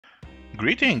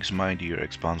Greetings, my dear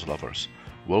Expanse lovers.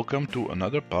 Welcome to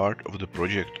another part of the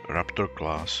Project Raptor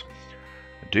class.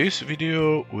 This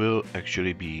video will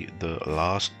actually be the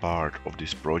last part of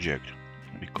this project,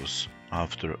 because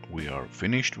after we are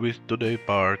finished with today's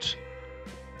parts,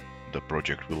 the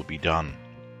project will be done.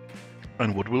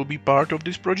 And what will be part of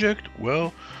this project?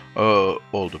 Well,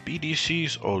 all the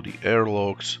PDCs, all the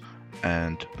airlocks,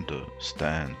 and the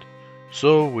stand.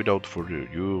 So without further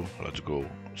ado, let's go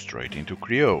straight into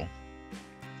Creo.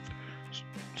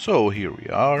 So here we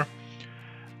are,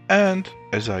 and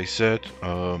as I said,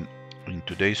 in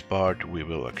today's part we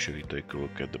will actually take a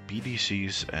look at the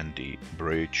PDCs and the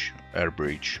bridge, air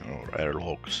bridge or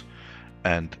airlocks,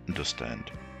 and the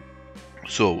stand.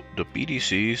 So the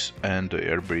PDCs and the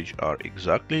air bridge are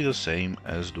exactly the same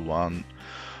as the once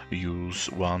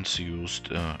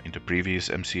used in the previous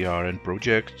MCRN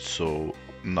project, so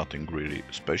nothing really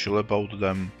special about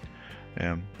them.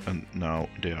 And now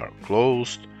they are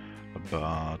closed,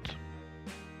 but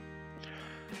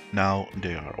now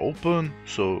they are open,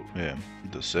 so yeah,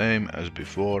 the same as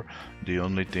before. The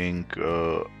only thing,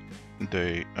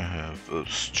 they have a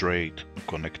straight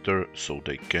connector, so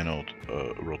they cannot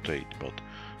rotate, but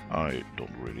I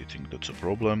don't really think that's a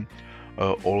problem.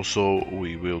 Also,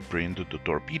 we will print the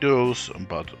torpedoes,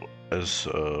 but as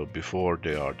before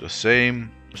they are the same,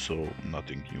 so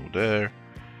nothing new there.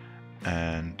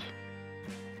 And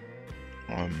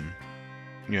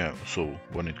yeah, so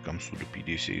when it comes to the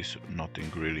PDCs,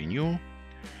 nothing really new.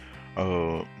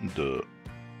 The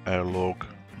airlock,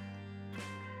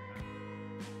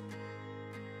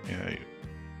 yeah,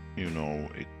 you know,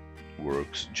 it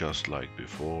works just like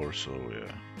before, so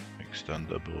yeah,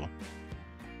 extendable.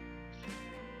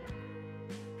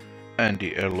 And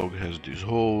the airlock has this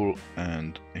hole,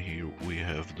 and here we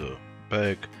have the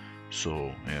back,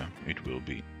 so yeah, it will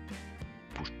be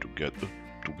pushed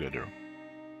together.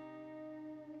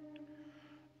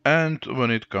 And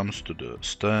when it comes to the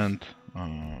stand,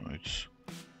 it's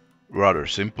rather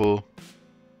simple.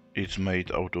 It's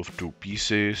made out of two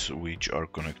pieces which are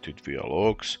connected via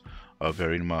logs.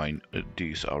 Bear in mind,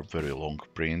 these are very long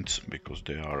prints because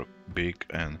they are big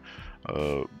and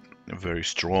very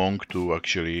strong to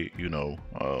actually, you know,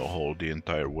 hold the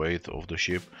entire weight of the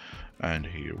ship. And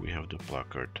here we have the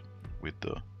placard with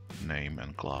the name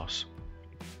and class.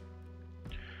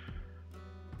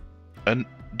 And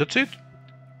that's it.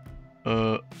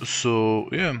 So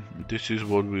yeah, this is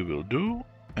what we will do,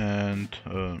 and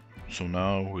so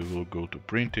now we will go to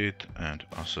print it and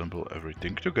assemble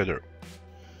everything together.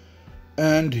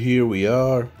 And here we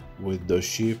are with the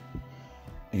ship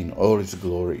in all its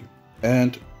glory.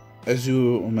 And as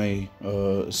you may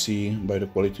see by the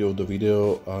quality of the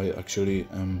video, I actually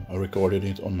am recording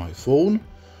it on my phone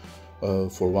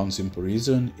for one simple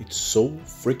reason: it's so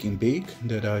freaking big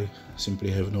that I simply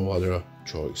have no other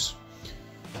choice.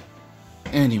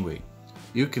 Anyway,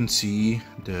 you can see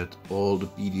that all the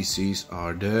PDCs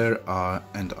are there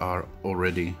and are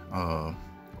already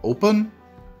open.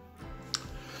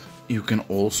 You can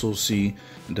also see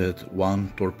that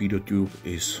one torpedo tube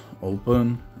is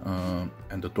open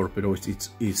and the torpedo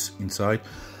is inside.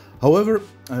 However,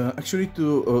 actually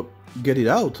to get it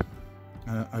out,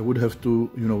 I would have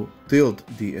to, you know, tilt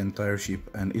the entire ship,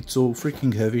 and it's so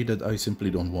freaking heavy that I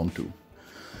simply don't want to.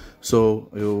 So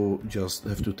you just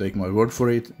have to take my word for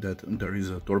it that there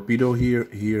is a torpedo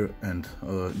here, and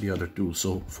the other two,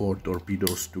 so 4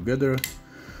 torpedoes together.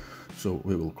 So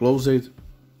we will close it,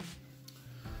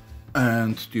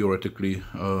 and theoretically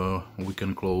we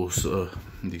can close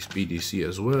this PDC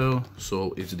as well.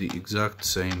 So it's the exact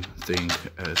same thing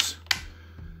as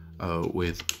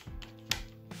with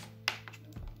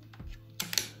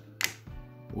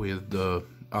the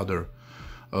other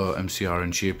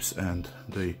MCRN ships and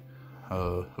the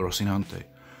Rocinante.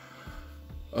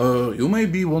 You may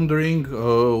be wondering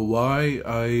why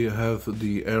I have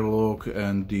the airlock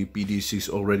and the PDCs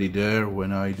already there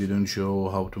when I didn't show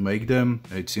how to make them.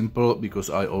 It's simple, because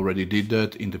I already did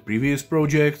that in the previous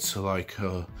projects like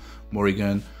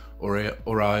Morrigan,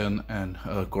 Orion and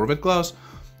Corvette class.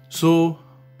 So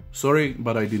sorry,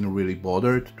 but I didn't really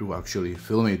bother to actually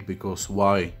film it, because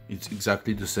why? It's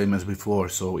exactly the same as before,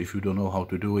 so if you don't know how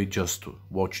to do it, just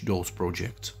watch those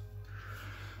projects.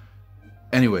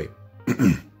 Anyway,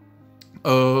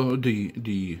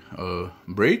 the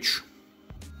bridge.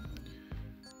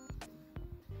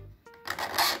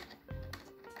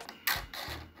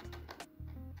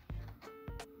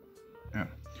 Yeah.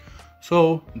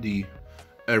 So the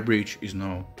air bridge is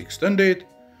now extended,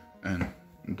 and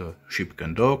the ship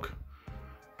can dock,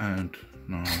 and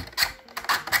now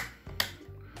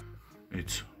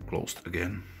it's closed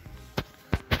again.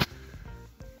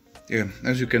 Yeah,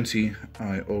 as you can see,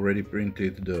 I already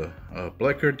printed the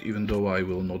placard, even though I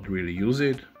will not really use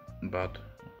it, but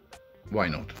why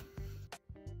not?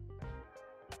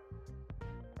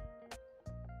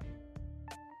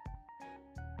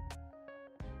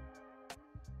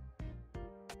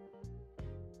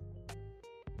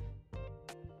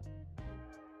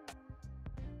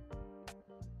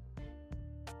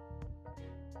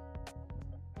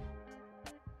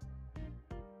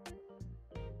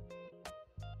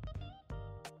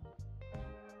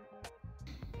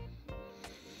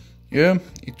 Yeah,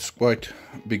 it's quite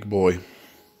a big boy.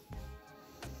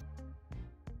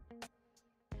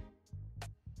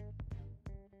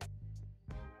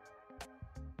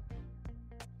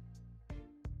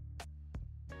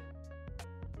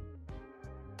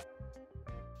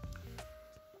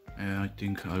 I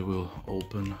think I will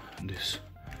open this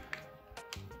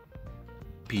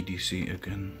PDC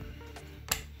again.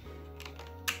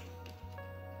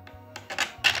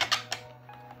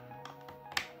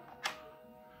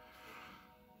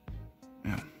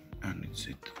 Yeah, and it's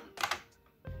it.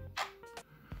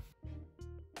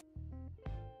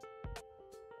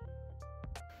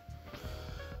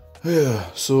 Yeah,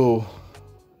 so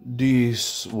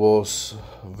this was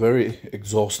very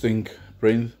exhausting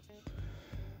print,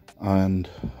 and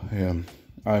yeah,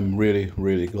 I'm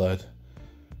really glad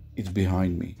it's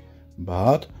behind me.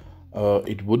 But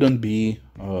it wouldn't be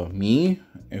me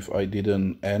if I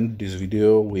didn't end this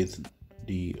video with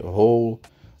the whole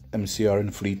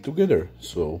MCRN fleet together.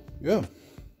 So yeah,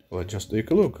 let's just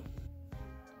take a look.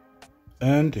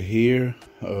 And here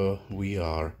we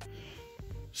are.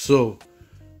 So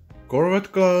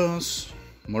Corvette class,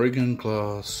 Morrigan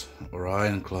class,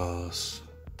 Orion class,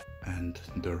 and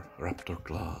the Raptor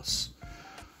class.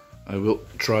 I will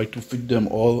try to fit them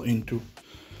all into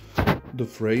the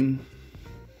frame.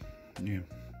 Yeah,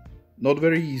 not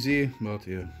very easy, but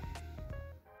yeah.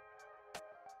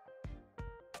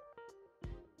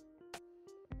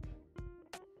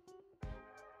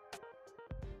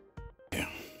 Yeah,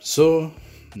 so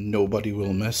nobody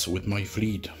will mess with my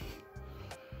fleet.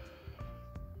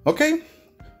 Okay,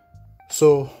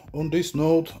 so on this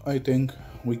note, I think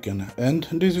we can end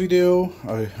this video.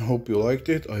 I hope you liked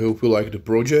it. I hope you liked the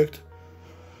project.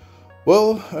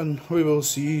 Well, and we will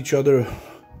see each other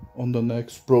on the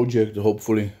next project,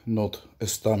 hopefully not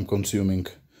as time consuming.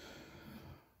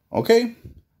 Okay,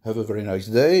 have a very nice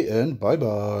day and bye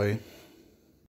bye.